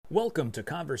Welcome to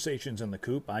Conversations in the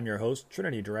Coop. I'm your host,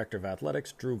 Trinity Director of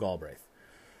Athletics, Drew Galbraith.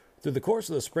 Through the course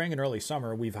of the spring and early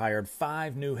summer, we've hired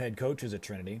 5 new head coaches at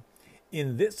Trinity.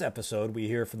 In this episode, we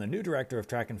hear from the new Director of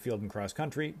Track and Field and Cross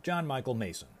Country, John Michael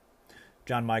Mason.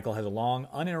 John Michael has a long,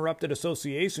 uninterrupted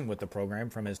association with the program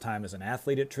from his time as an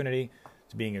athlete at Trinity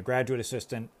to being a graduate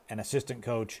assistant, an assistant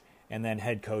coach, and then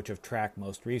head coach of track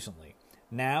most recently.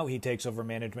 Now he takes over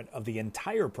management of the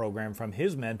entire program from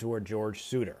his mentor, George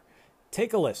Suter.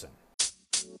 Take a listen.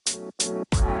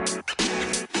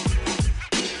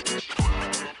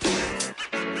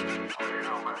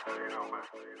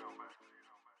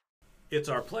 It's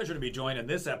our pleasure to be joined in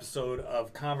this episode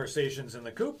of Conversations in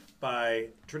the Coop by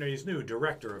Trinity's new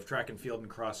Director of Track and Field and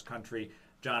Cross Country,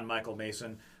 John Michael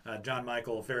Mason. John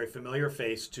Michael, a very familiar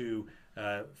face to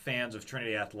fans of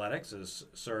Trinity Athletics, has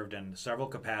served in several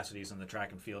capacities in the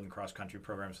track and field and cross country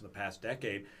programs for the past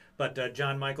decade. But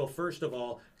John Michael, first of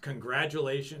all,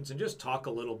 congratulations, and just talk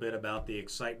a little bit about the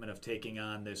excitement of taking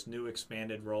on this new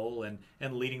expanded role and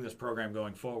leading this program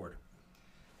going forward.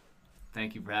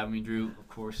 Thank you for having me, Drew. Of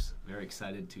course, very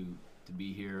excited to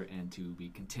be here and to be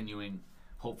continuing,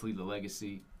 hopefully, the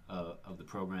legacy of the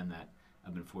program that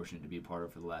I've been fortunate to be a part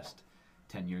of for the last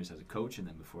 10 years as a coach, and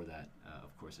then before that,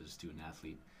 of course, as a student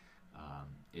athlete.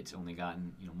 It's only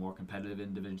gotten more competitive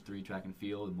in Division III track and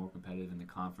field, and more competitive in the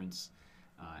conference,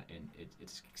 and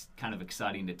it's kind of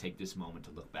exciting to take this moment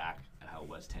to look back at how it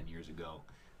was 10 years ago,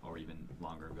 or even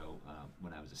longer ago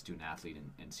when I was a student athlete,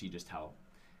 and see just how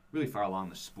really far along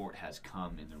the sport has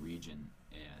come in the region,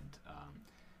 and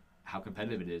how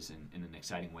competitive it is in an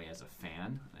exciting way as a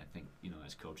fan. And I think,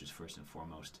 as coaches, first and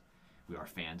foremost, we are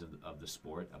fans of the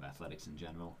sport, of athletics in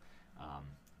general.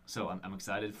 So I'm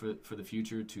excited for the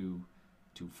future to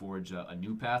forge a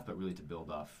new path, but really to build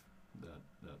off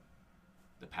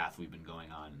the path we've been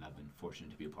going on, and I've been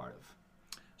fortunate to be a part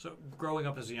of. So growing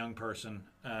up as a young person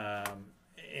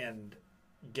and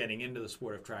getting into the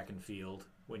sport of track and field,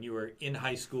 when you were in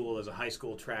high school as a high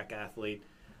school track athlete,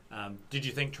 did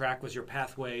you think track was your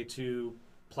pathway to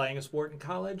playing a sport in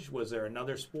college? Was there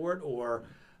another sport, or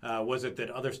was it that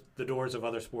the doors of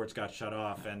other sports got shut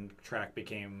off and track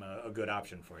became a good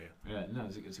option for you? Yeah, no,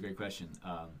 it's a great question.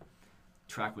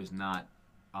 Track was not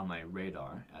on my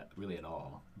radar really at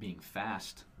all. Being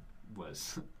fast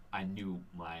was, I knew,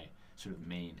 my sort of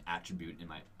main attribute in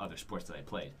my other sports that I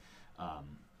played.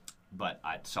 But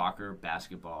soccer,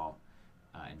 basketball,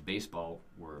 and baseball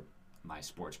were my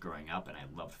sports growing up, and I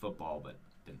loved football, but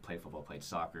didn't play football, played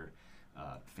soccer.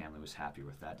 Family was happy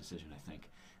with that decision, I think,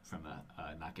 from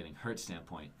a not getting hurt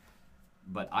standpoint.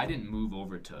 But I didn't move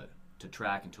over to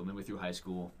track until midway through high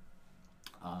school.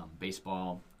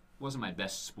 Baseball wasn't my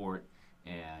best sport,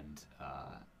 and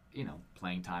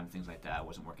playing time, things like that, I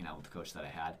wasn't working out with the coach that I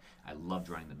had. I loved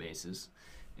running the bases,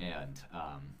 and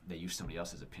they used somebody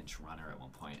else as a pinch runner at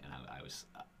one point, and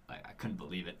I couldn't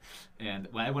believe it. And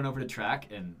when I went over to track,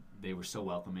 and they were so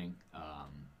welcoming,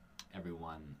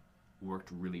 everyone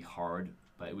worked really hard,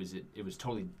 but it was a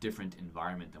totally different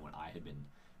environment than what I had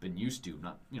been used to.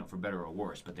 Not for better or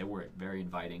worse, but they were very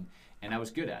inviting, and I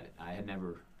was good at it. I had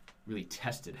never really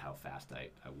tested how fast I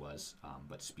was,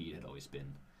 but speed had always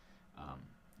been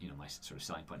my sort of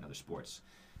selling point in other sports.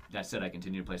 That said, I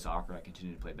continued to play soccer. I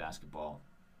continued to play basketball,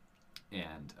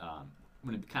 and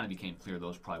when it kind of became clear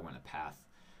those probably weren't a path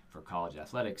for college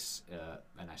athletics,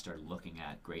 and I started looking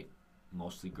at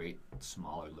mostly great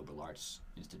smaller liberal arts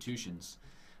institutions,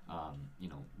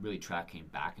 really track came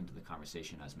back into the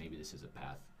conversation as maybe this is a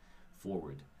path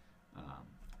forward.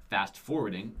 Fast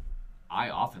forwarding, I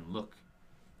often look,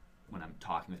 when I'm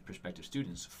talking with prospective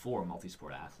students, for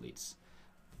multi-sport athletes.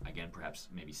 Again, perhaps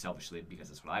maybe selfishly because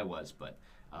that's what I was, but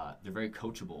they're very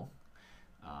coachable.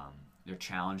 They're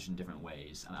challenged in different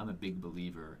ways. And I'm a big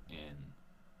believer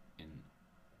in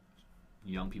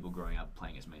young people growing up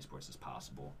playing as many sports as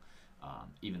possible.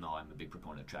 Even though I'm a big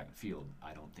proponent of track and field,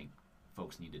 I don't think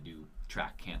folks need to do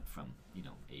track camp from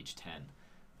age 10.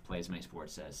 Play as many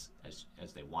sports as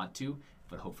they want to,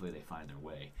 but hopefully they find their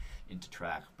way into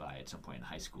track by at some point in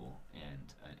high school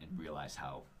and realize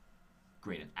how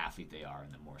great an athlete they are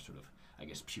in the more sort of, I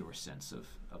guess, pure sense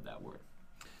of that word.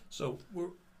 So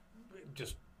we're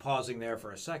just pausing there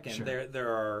for a second.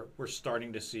 Sure. We're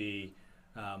starting to see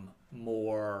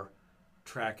more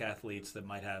track athletes that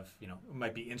might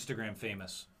be Instagram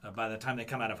famous by the time they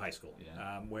come out of high school,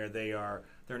 where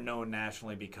they're known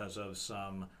nationally because of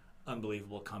some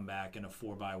unbelievable comeback in a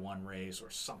 4x1 race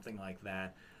or something like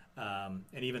that. And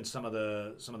even some of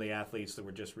the athletes that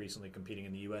were just recently competing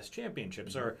in the U.S.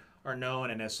 Championships are known,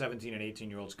 and as 17 and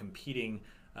 18-year-olds competing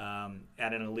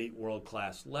at an elite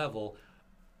world-class level.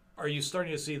 are you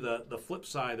starting to see the flip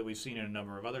side that we've seen in a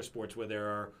number of other sports where there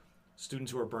are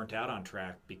students who are burnt out on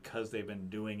track because they've been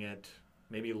doing it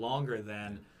maybe longer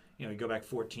than, you go back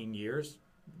 14 years,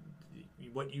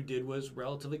 what you did was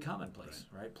relatively commonplace,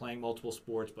 right? Playing multiple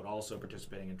sports, but also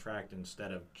participating in track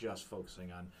instead of just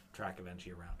focusing on track events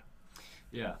year round.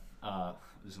 Yeah,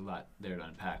 there's a lot there to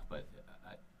unpack, but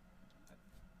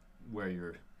where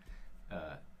your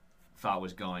thought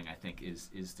was going, I think, is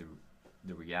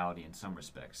the reality in some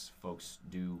respects. Folks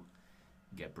do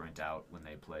get burnt out when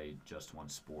they play just one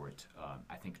sport.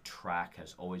 I think track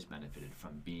has always benefited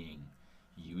from being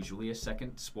usually a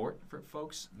second sport for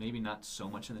folks, maybe not so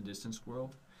much in the distance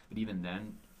world, but even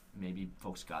then, maybe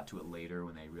folks got to it later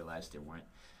when they realized they weren't,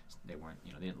 they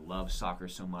didn't love soccer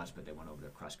so much, but they went over to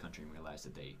cross country and realized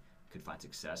that they could find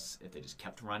success if they just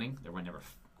kept running. They were never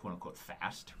quote unquote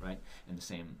fast, right? In the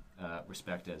same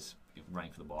respect as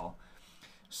running for the ball.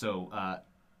 So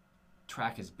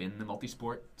track has been the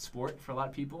multi-sport sport for a lot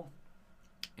of people,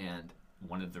 and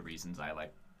one of the reasons I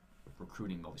like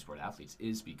recruiting multi-sport athletes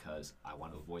is because I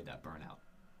want to avoid that burnout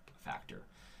factor.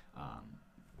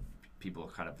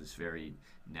 People kind of this very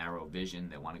narrow vision.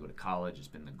 They want to go to college. It's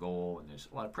been the goal, and there's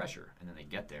a lot of pressure. And then they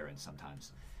get there, and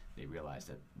sometimes they realize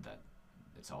that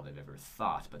it's all they've ever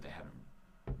thought, but they haven't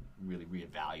really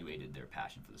reevaluated their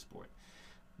passion for the sport.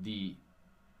 The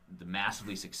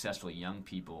massively successful young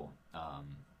people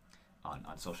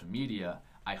on social media,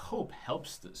 I hope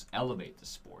helps this elevate the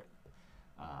sport.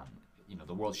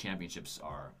 The World Championships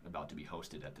are about to be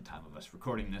hosted at the time of us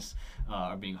recording this,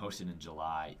 are being hosted in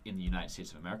July in the United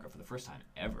States of America for the first time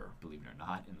ever, believe it or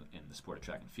not, in the sport of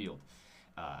track and field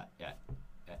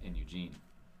in Eugene.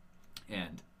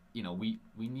 And, we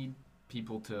need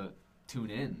people to tune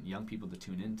in, young people to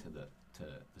tune into the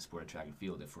sport of track and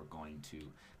field if we're going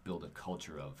to build a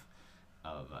culture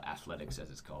of athletics,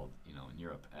 as it's called, in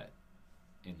Europe,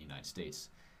 in the United States.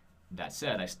 That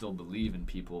said, I still believe in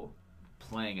people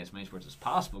playing as many sports as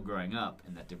possible growing up,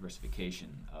 and that diversification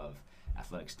of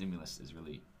athletic stimulus is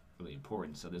really, really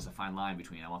important. So there's a fine line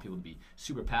between I want people to be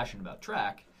super passionate about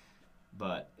track,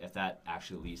 but if that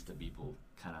actually leads to people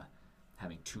kind of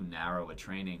having too narrow a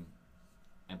training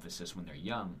emphasis when they're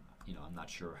young, I'm not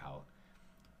sure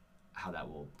how that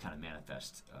will kind of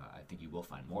manifest. I think you will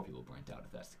find more people burnt out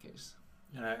if that's the case.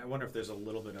 And I wonder if there's a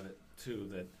little bit of it too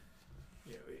that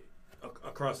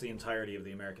across the entirety of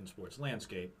the American sports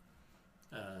landscape,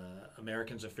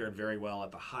 Americans have fared very well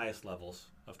at the highest levels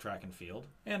of track and field,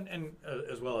 and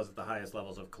as well as at the highest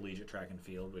levels of collegiate track and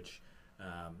field, which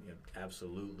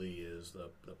absolutely is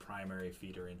the primary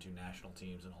feeder into national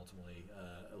teams and ultimately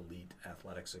elite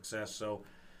athletic success. So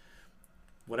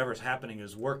whatever's happening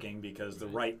is working because the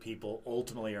right people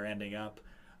ultimately are ending up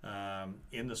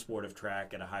in the sport of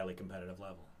track at a highly competitive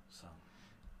level. So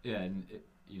yeah, and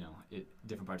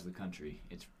different parts of the country,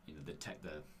 it's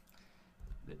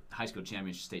the high school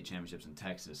state championships in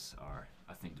Texas are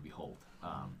a thing to behold.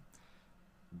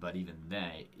 But even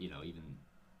even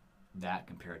that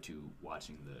compared to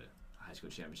watching the high school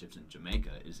championships in Jamaica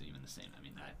isn't even the same. I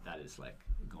mean, that is like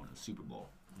going to the Super Bowl,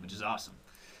 which is awesome.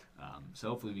 So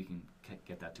hopefully we can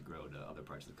get that to grow to other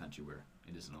parts of the country where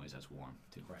it isn't always as warm,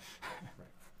 too. Right.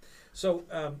 So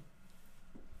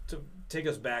to take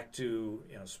us back to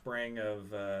spring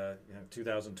of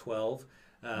 2012.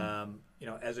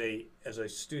 As a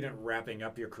student wrapping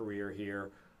up your career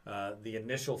here, the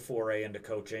initial foray into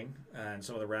coaching and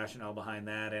some of the rationale behind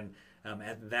that, and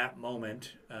at that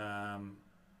moment,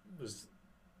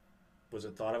 was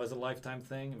it thought of as a lifetime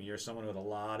thing? I mean, you're someone with a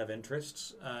lot of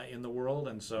interests in the world,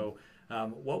 and so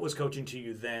what was coaching to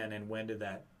you then, and when did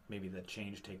that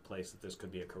change take place that this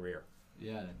could be a career?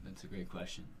 Yeah, that's a great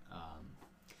question.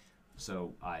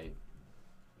 So I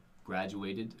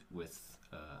graduated with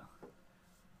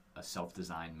a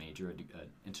self-design major, an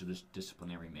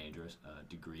interdisciplinary major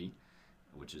degree,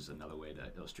 which is another way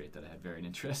to illustrate that I had varied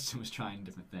interests and was trying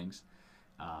different things.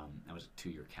 I was a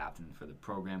 2-year captain for the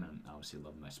program, and obviously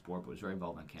loved my sport, but was very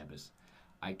involved on campus.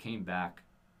 I came back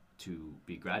to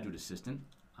be a graduate assistant,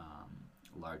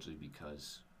 largely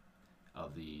because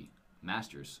of the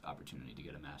master's opportunity to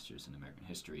get a master's in American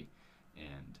history.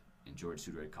 And George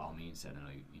Suter had called me and said,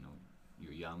 I know,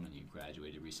 you're young and you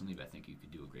graduated recently, but I think you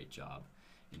could do a great job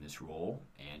in this role,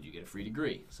 and you get a free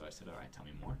degree. So I said, all right, tell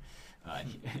me more.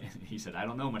 He said, I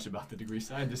don't know much about the degree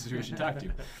side. This is who you should talk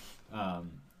to.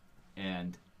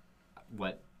 And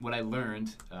what I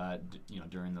learned,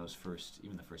 during the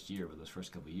first year, or those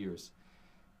first couple of years,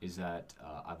 is that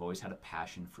I've always had a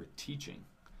passion for teaching.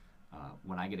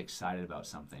 When I get excited about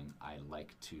something, I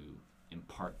like to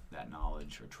impart that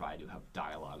knowledge or try to have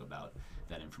dialogue about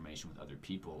that information with other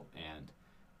people. And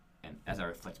and as I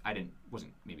reflect,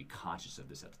 wasn't maybe conscious of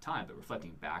this at the time, but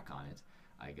reflecting back on it,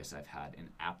 I guess I've had an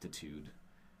aptitude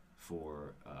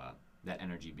for that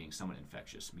energy being somewhat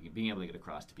infectious, being able to get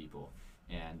across to people,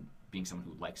 and being someone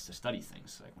who likes to study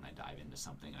things. Like when I dive into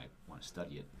something, I want to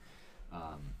study it.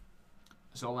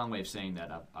 So a long way of saying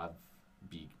that I've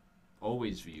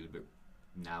always viewed, but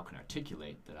now can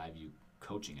articulate, that I view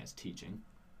coaching as teaching.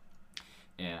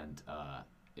 And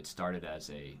it started as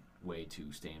a way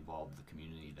to stay involved with the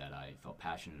community that I felt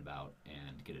passionate about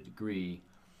and get a degree,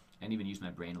 and even use my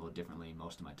brain a little differently.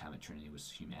 Most of my time at Trinity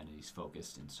was humanities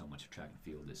focused, and so much of track and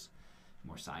field is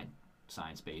more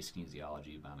science-based,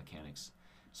 kinesiology, biomechanics.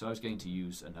 So I was getting to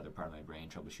use another part of my brain,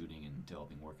 troubleshooting and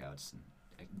developing workouts, and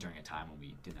during a time when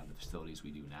we didn't have the facilities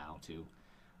we do now too.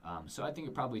 So I think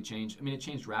it probably changed. I mean, it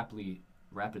changed rapidly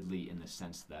in the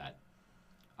sense that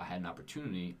I had an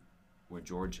opportunity where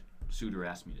George Suter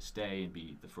asked me to stay and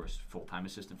be the first full-time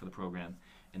assistant for the program,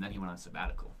 and then he went on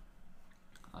sabbatical.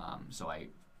 So I,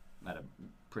 at a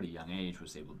pretty young age,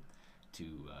 was able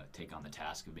to take on the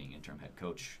task of being interim head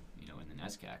coach, in the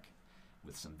NESCAC,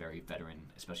 with some very veteran,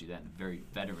 especially then, very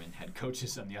veteran head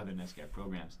coaches on the other NESCAC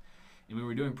programs. And we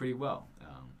were doing pretty well.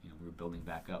 We were building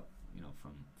back up,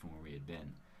 from where we had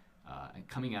been. And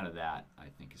coming out of that, I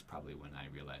think, is probably when I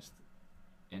realized,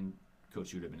 and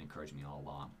Coach Suter had been encouraging me all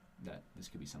along, that this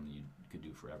could be something you could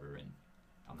do forever. And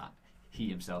he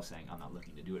himself saying, I'm not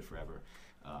looking to do it forever.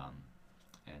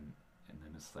 And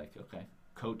then it's like, okay,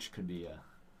 coach could be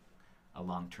a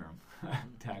long-term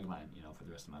tagline, for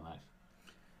the rest of my life.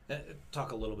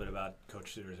 Talk a little bit about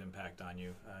Coach Suter's impact on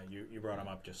you. You brought him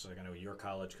up just like I know your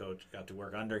college coach, got to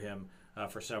work under him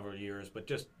for several years, but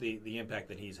just the impact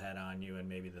that he's had on you, and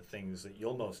maybe the things that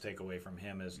you'll most take away from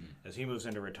him as he moves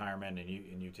into retirement and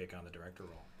you take on the director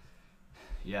role.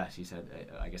 Yeah, he's had,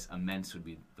 I guess immense would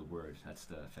be the word. That's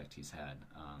the effect he's had.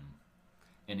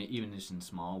 And even just in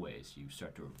small ways,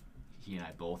 he and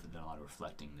I both have done a lot of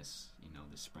reflecting this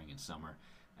spring and summer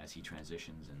as he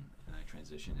transitions and I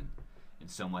transition, and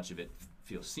so much of it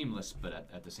feels seamless, but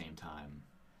at the same time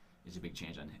is a big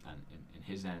change in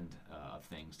his end of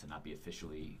things, to not be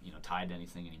officially tied to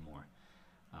anything anymore.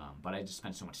 But I just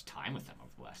spent so much time with him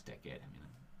over the last decade. I mean,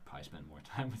 I probably spent more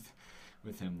time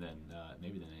with him than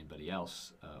maybe than anybody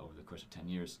else over the course of 10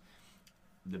 years.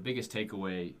 The biggest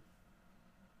takeaway,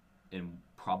 and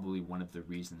probably one of the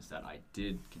reasons that I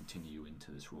did continue into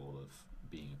this role of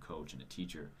being a coach and a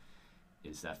teacher,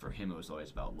 is that for him it was always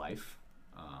about life.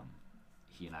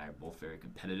 He and I are both very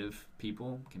competitive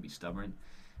people, can be stubborn,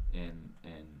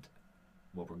 and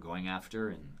what we're going after,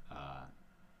 and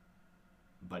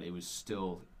but it was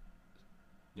still,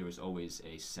 there was always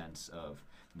a sense of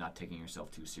not taking yourself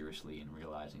too seriously and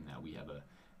realizing that we have a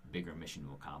bigger mission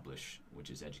to accomplish, which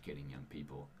is educating young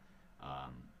people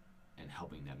and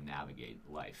helping them navigate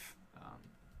life.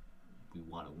 We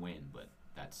want to win, but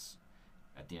that's,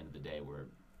 at the end of the day,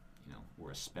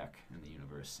 we're a speck in the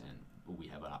universe, and we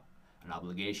have an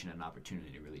obligation and an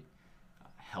opportunity to really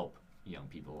help young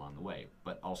people along the way,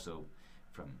 but also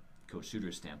from Coach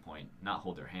Suter's standpoint, not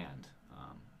hold their hand,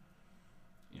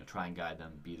 try and guide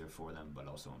them, be there for them, but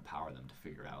also empower them to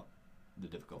figure out the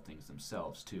difficult things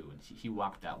themselves too. And he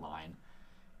walked that line,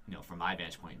 from my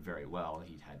vantage point, very well.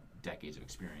 He had decades of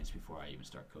experience before I even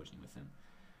started coaching with him.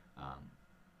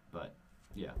 But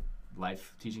yeah,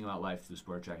 teaching about life through the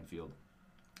sport of track and field,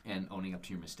 and owning up to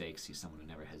your mistakes. He's someone who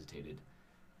never hesitated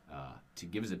to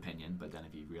give his opinion, but then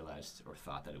if he realized or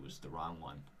thought that it was the wrong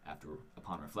one,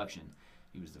 upon reflection,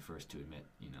 he was the first to admit,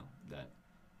 that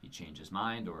he changed his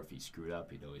mind, or if he screwed up,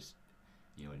 he'd always,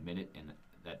 admit it. And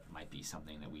that might be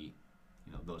something that we,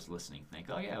 those listening think,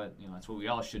 oh yeah, that's what we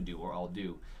all should do or all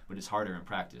do, but it's harder in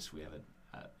practice. We have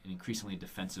an increasingly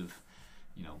defensive,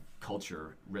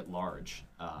 culture writ large,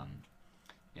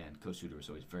 and Coach Suter was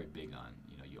always very big on,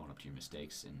 you own up to your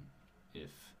mistakes, and if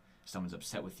someone's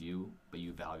upset with you, but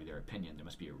you value their opinion, there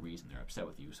must be a reason they're upset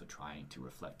with you, so trying to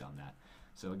reflect on that.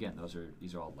 So again,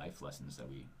 these are all life lessons that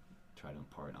we try to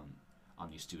impart on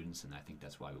these students, and I think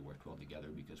that's why we worked well together,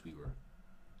 because we were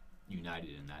united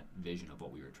in that vision of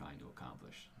what we were trying to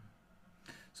accomplish.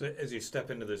 So as you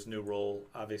step into this new role,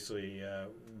 obviously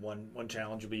one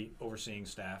challenge will be overseeing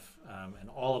staff, and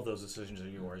all of those decisions are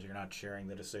yours. You're not sharing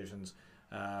the decisions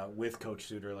with Coach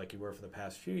Suter like you were for the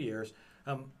past few years.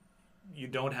 You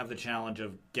don't have the challenge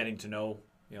of getting to know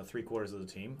 3/4 of the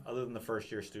team, other than the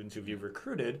first-year students who you've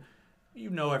recruited.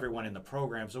 Everyone in the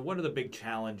program. So what are the big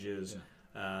challenges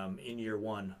in year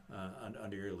one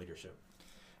under your leadership?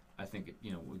 I think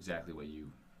exactly what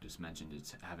you just mentioned.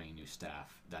 It's having a new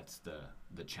staff. That's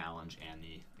the challenge and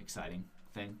the exciting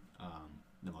thing,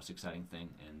 the most exciting thing.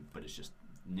 But it's just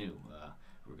new.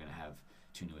 We're going to have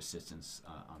 2 new assistants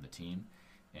on the team,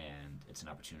 and it's an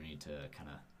opportunity to kind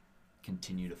of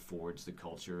continue to forge the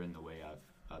culture in the way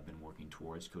I've been working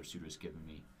towards. Coach Suter's given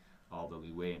me all the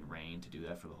leeway and reign to do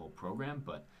that for the whole program,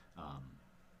 but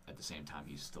at the same time,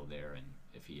 he's still there, and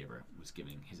if he ever was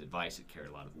giving his advice, it carried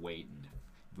a lot of weight, and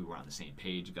if we were on the same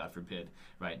page, God forbid.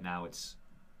 Right now, it's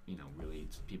really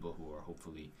it's people who are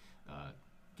hopefully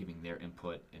giving their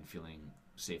input and feeling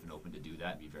safe and open to do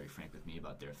that, and be very frank with me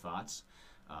about their thoughts,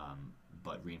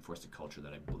 but reinforce the culture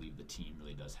that I believe the team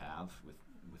really does have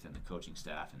within the coaching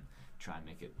staff, and try and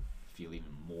make it feel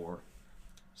even more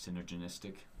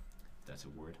synergistic. If that's a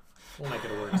word. We'll make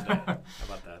it a word today. How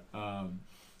about that?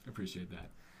 Appreciate that.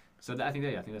 So I think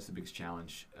that's the biggest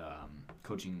challenge.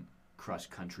 Coaching cross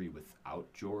country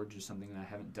without George is something that I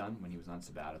haven't done. When he was on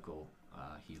sabbatical,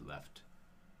 he left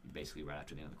basically right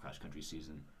after the end of the cross country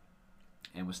season,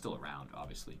 and was still around.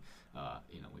 Obviously,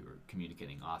 we were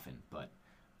communicating often, but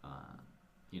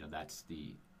that's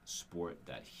the sport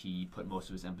that he put most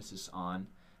of his emphasis on,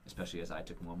 especially as I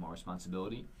took more and more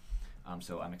responsibility.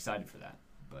 So I'm excited for that.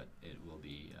 But it'll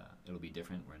be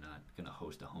different. We're not going to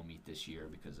host a home meet this year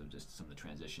because of just some of the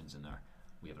transitions in our.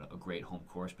 We have a great home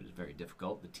course, but it's very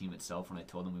difficult. The team itself, when I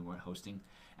told them we weren't hosting,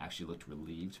 actually looked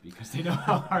relieved because they know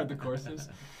how hard the course is.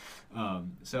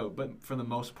 But for the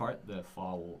most part, the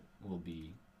fall will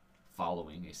be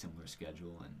following a similar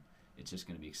schedule, and it's just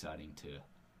going to be exciting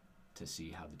to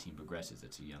see how the team progresses.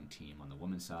 It's a young team on the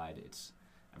women's side. It's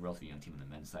a relatively young team on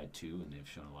the men's side too, and they've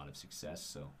shown a lot of success.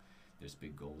 So there's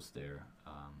big goals there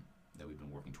that we've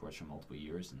been working towards for multiple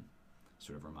years, and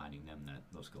sort of reminding them that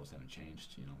those goals haven't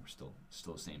changed. We're still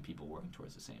the same people working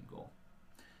towards the same goal.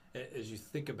 As you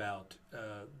think about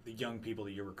the young people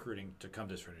that you're recruiting to come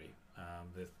to Trinity,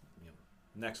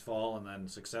 next fall and then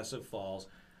successive falls,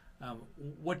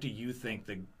 what do you think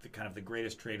the kind of the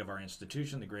greatest trait of our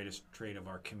institution, the greatest trait of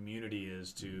our community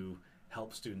is to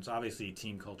help students? Obviously,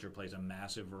 team culture plays a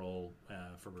massive role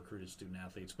for recruited student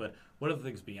athletes, but what are the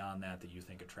things beyond that you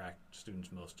think attract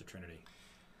students most to Trinity?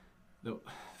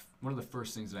 One of the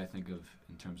first things that I think of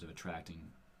in terms of attracting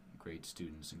great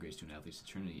students and great student athletes to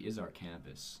Trinity is our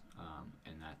campus,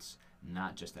 and that's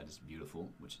not just that it's beautiful,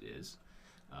 which it is,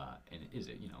 and it is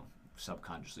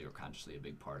subconsciously or consciously a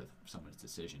big part of someone's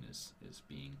decision is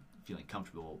feeling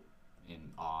comfortable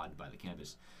and awed by the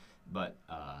campus, but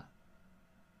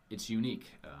it's unique.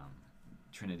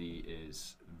 Trinity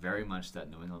is very much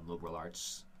that New England liberal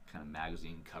arts kind of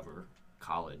magazine cover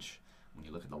college when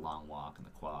you look at the Long Walk and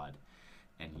the Quad,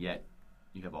 and yet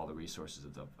you have all the resources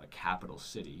of a capital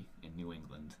city in New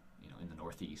England, in the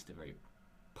Northeast, a very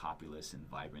populous and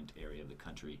vibrant area of the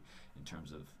country in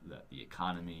terms of the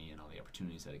economy and all the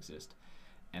opportunities that exist.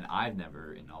 And I've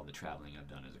never, in all the traveling I've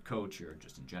done as a coach or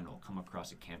just in general, come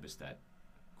across a campus that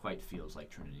quite feels like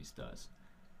Trinity's does.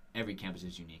 Every campus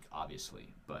is unique,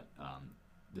 obviously, but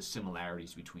the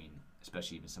similarities between,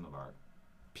 especially even some of our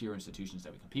peer institutions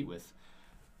that we compete with,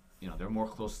 they're more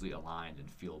closely aligned and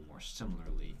feel more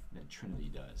similarly than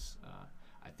Trinity does.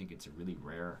 I think it's a really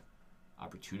rare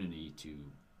opportunity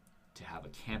to have a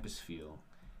campus feel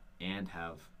and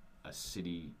have a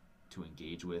city to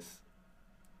engage with,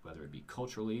 whether it be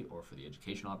culturally or for the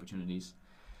educational opportunities.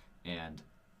 And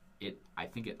I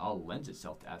think it all lends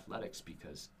itself to athletics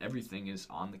because everything is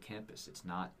on the campus. It's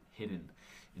not hidden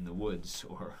in the woods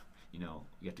or, you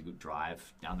have to go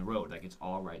drive down the road. Like, it's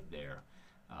all right there.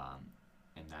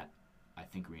 And that, I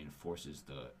think, reinforces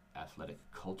the athletic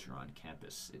culture on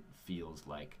campus. It feels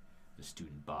like the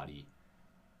student body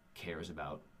cares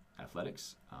about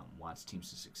athletics, wants teams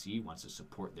to succeed, wants to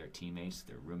support their teammates,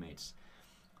 their roommates.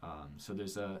 So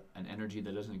there's an energy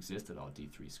that doesn't exist at all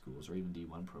D3 schools or even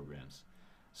D1 programs.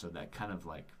 So that kind of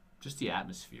just the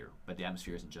atmosphere, but the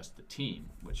atmosphere isn't just the team,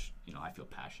 which, I feel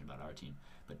passionate about our team,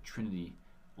 but Trinity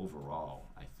overall,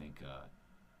 I think,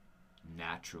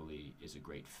 naturally is a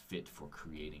great fit for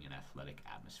creating an athletic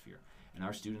atmosphere. And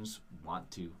our students want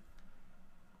to,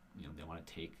 they want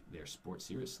to take their sport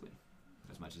seriously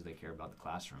as much as they care about the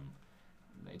classroom.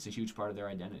 It's a huge part of their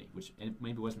identity, which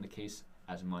maybe wasn't the case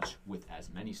as much with as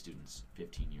many students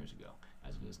 15 years ago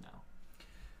as it is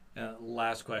now.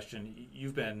 Last question.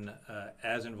 You've been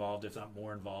as involved, if not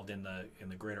more involved, in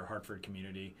the greater Hartford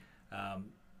community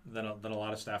than a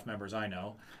lot of staff members I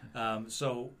know.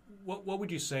 So what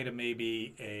would you say to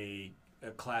maybe a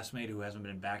classmate who hasn't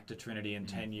been back to Trinity in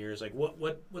 10 years? Like,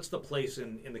 what's the place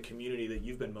in the community that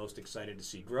you've been most excited to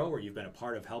see grow, or you've been a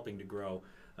part of helping to grow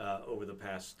over the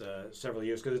past several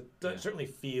years? Because it certainly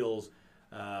feels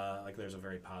like there's a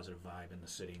very positive vibe in the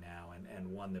city now, and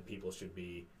one that people should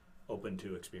be open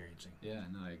to experiencing. Yeah,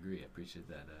 no, I agree. I appreciate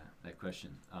that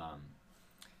question.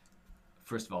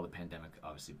 first of all, the pandemic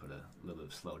obviously put a little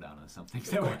bit of slowdown on some things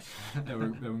that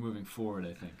we're moving forward,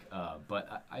 I think.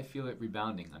 But I feel it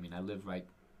rebounding. I mean, I live right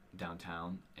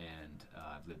downtown, and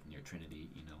I've lived near Trinity,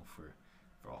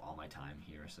 for all my time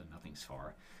here, so nothing's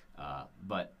far.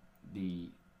 But the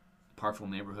Parkville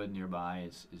neighborhood nearby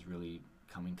is really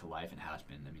coming to life and has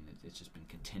been. I mean, it's just been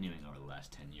continuing over the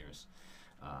last 10 years.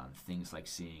 Things like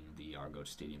seeing the Argo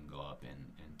Stadium go up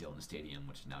and Dillon Stadium,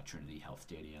 which is now Trinity Health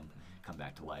Stadium, come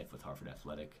back to life with Hartford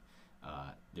Athletic.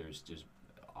 There's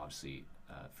obviously,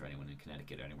 for anyone in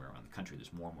Connecticut or anywhere around the country,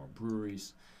 there's more and more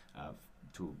breweries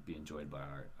to be enjoyed by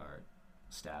our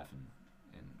staff and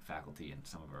faculty and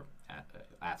some of our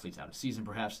athletes out of season,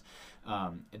 perhaps.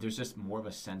 There's just more of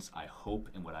a sense, I hope,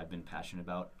 and what I've been passionate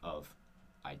about, of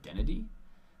identity,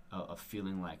 of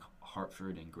feeling like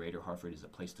Hartford and Greater Hartford is a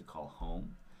place to call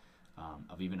home,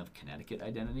 of Connecticut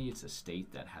identity. It's a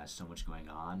state that has so much going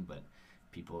on, but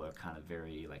people are kind of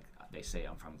very, like, they say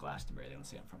I'm from Glastonbury, they don't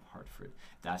say I'm from Hartford.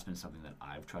 That's been something that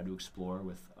I've tried to explore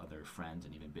with other friends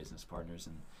and even business partners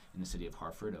in the city of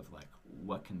Hartford, of like,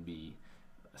 what can be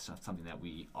something that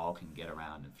we all can get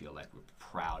around and feel like we're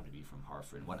proud to be from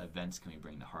Hartford, and what events can we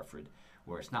bring to Hartford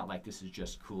where it's not like this is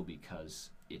just cool because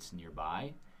it's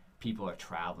nearby. People are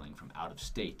traveling from out of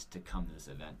state to come to this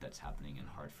event that's happening in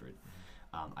Hartford.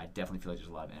 I definitely feel like there's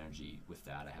a lot of energy with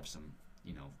that. I have some,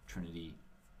 Trinity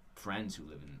friends who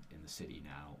live in the city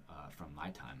now from my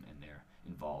time, and they're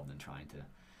involved in trying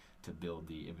to build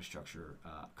the infrastructure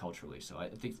culturally. So I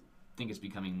think it's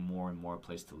becoming more and more a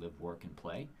place to live, work, and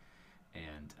play.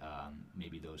 And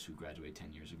maybe those who graduated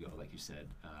 10 years ago, like you said,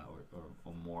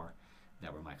 or more,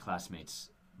 that were my classmates,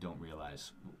 don't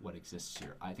realize what exists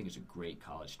here. I think it's a great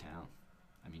college town.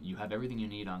 I mean, you have everything you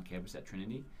need on campus at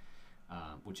Trinity,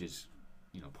 which is,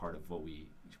 part of what we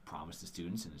promise the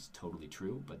students, and it's totally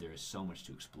true. But there is so much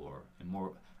to explore, and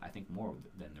more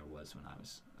than there was when I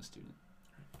was a student.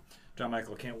 John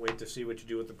Michael, can't wait to see what you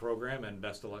do with the program, and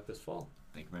best of luck this fall.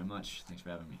 Thank you very much. Thanks for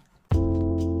having me.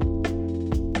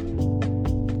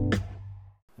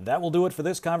 That will do it for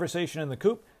this conversation in the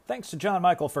Coop. Thanks to John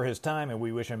Michael for his time, and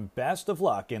we wish him best of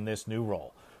luck in this new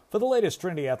role. For the latest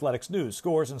Trinity Athletics news,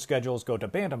 scores, and schedules, go to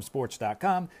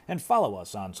bantamsports.com and follow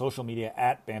us on social media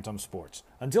at Bantam Sports.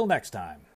 Until next time.